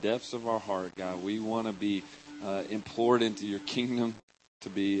at the depths of our heart, God, we want to be implored into your kingdom, to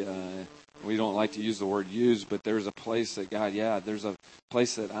be, we don't like to use the word used, but there's a place that, God, there's a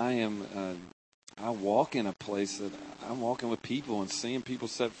place that I walk in a place that I'm walking with people and seeing people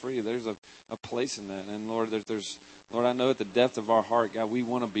set free. There's a place in that. And Lord, Lord, I know at the depth of our heart, God, we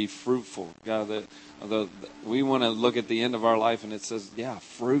want to be fruitful. God, we want to look at the end of our life and it says,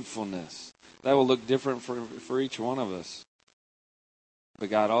 fruitfulness. That will look different for each one of us. But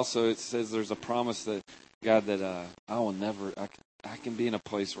God, also it says there's a promise that, God, that I can be in a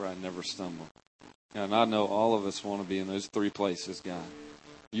place where I never stumble. God, and I know all of us want to be in those 3 places, God.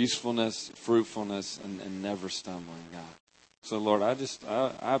 Usefulness, fruitfulness, and never stumbling, God. So, Lord, I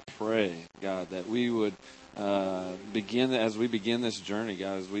pray, God, that we would as we begin this journey,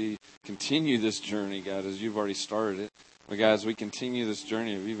 God, as we continue this journey, God, as you've already started it. But, God, as we continue this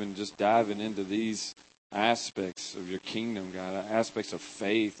journey of even just diving into these aspects of your kingdom, God, aspects of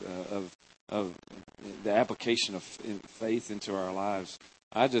faith, of the application of faith into our lives,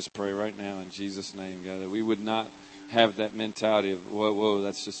 I just pray right now in Jesus' name, God, that we would not have that mentality of, whoa,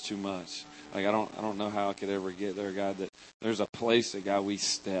 that's just too much. Like, I don't know how I could ever get there, God, that there's a place that, God, we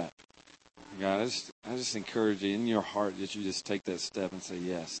step. God, I just encourage you in your heart that you just take that step and say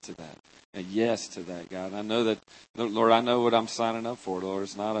yes to that. And yes to that, God. I know that, Lord, I know what I'm signing up for, Lord.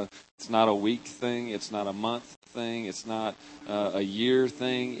 It's not a week thing. It's not a month thing. It's not a year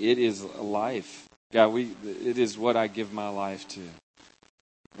thing. It is a life. God, it is what I give my life to.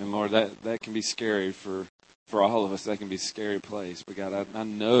 And Lord, that can be scary for all of us. That can be a scary place. But God, I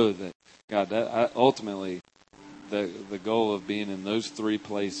know that, God, ultimately the goal of being in those 3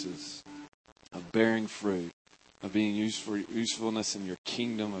 places of bearing fruit, of being used for usefulness in your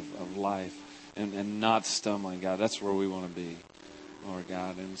kingdom of life, and not stumbling, God. That's where we want to be, Lord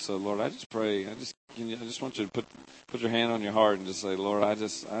God. And so, Lord, I just pray. I just want you to put your hand on your heart and just say, Lord, I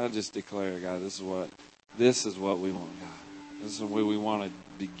just declare, God, this is what we want, God. This is the way we want to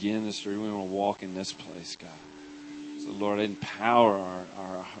begin this journey. We want to walk in this place, God. So, Lord, empower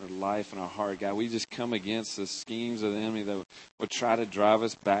our life and our heart, God. We just come against the schemes of the enemy that would try to drive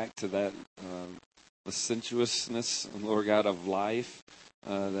us back to that licentiousness, Lord God, of life.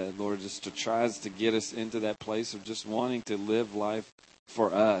 That, Lord, just tries to get us into that place of just wanting to live life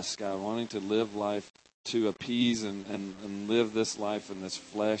for us, God, wanting to live life to appease and live this life in this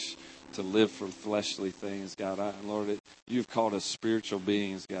flesh, to live for fleshly things, God. Lord, you've called us spiritual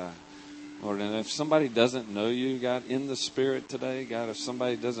beings, God. Lord, and if somebody doesn't know you, God, in the Spirit today, God, if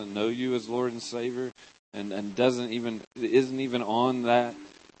somebody doesn't know you as Lord and Savior and isn't even on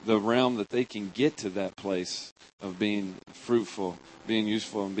the realm that they can get to that place of being fruitful, being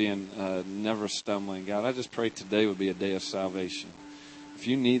useful, and being never stumbling, God, I just pray today would be a day of salvation. If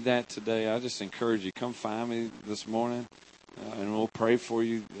you need that today, I just encourage you, come find me this morning, and we'll pray for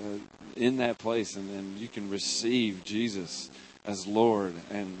you in that place, and you can receive Jesus as Lord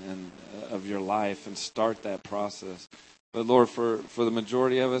and of your life and start that process. But Lord, for the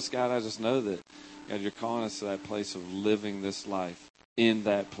majority of us, God, I just know that, God, you're calling us to that place of living this life in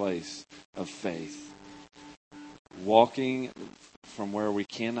that place of faith. Walking from where we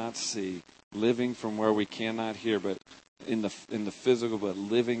cannot see, living from where we cannot hear, but in the physical, but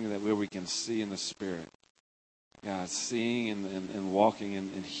living that where we can see in the Spirit. God, seeing and walking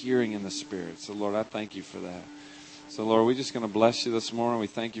and hearing in the Spirit. So, Lord, I thank you for that. So, Lord, we're just going to bless you this morning. We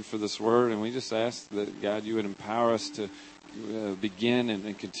thank you for this word, and we just ask that, God, you would empower us to begin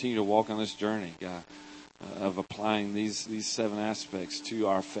and continue to walk on this journey, God, of applying these 7 aspects to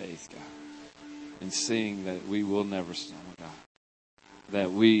our faith, God, and seeing that we will never stumble, God,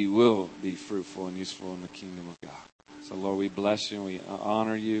 that we will be fruitful and useful in the kingdom of God. So, Lord, we bless you, and we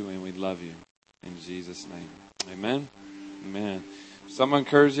honor you, and we love you. In Jesus' name, amen. Amen. So I'm going to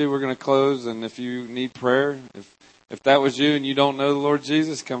encourage you. We're going to close, and if you need prayer, if that was you and you don't know the Lord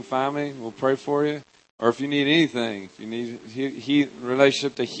Jesus, come find me. We'll pray for you. Or if you need anything, if you need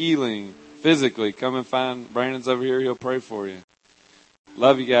relationship to healing physically, come and find Brandon's over here. He'll pray for you.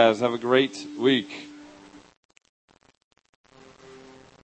 Love you guys. Have a great week.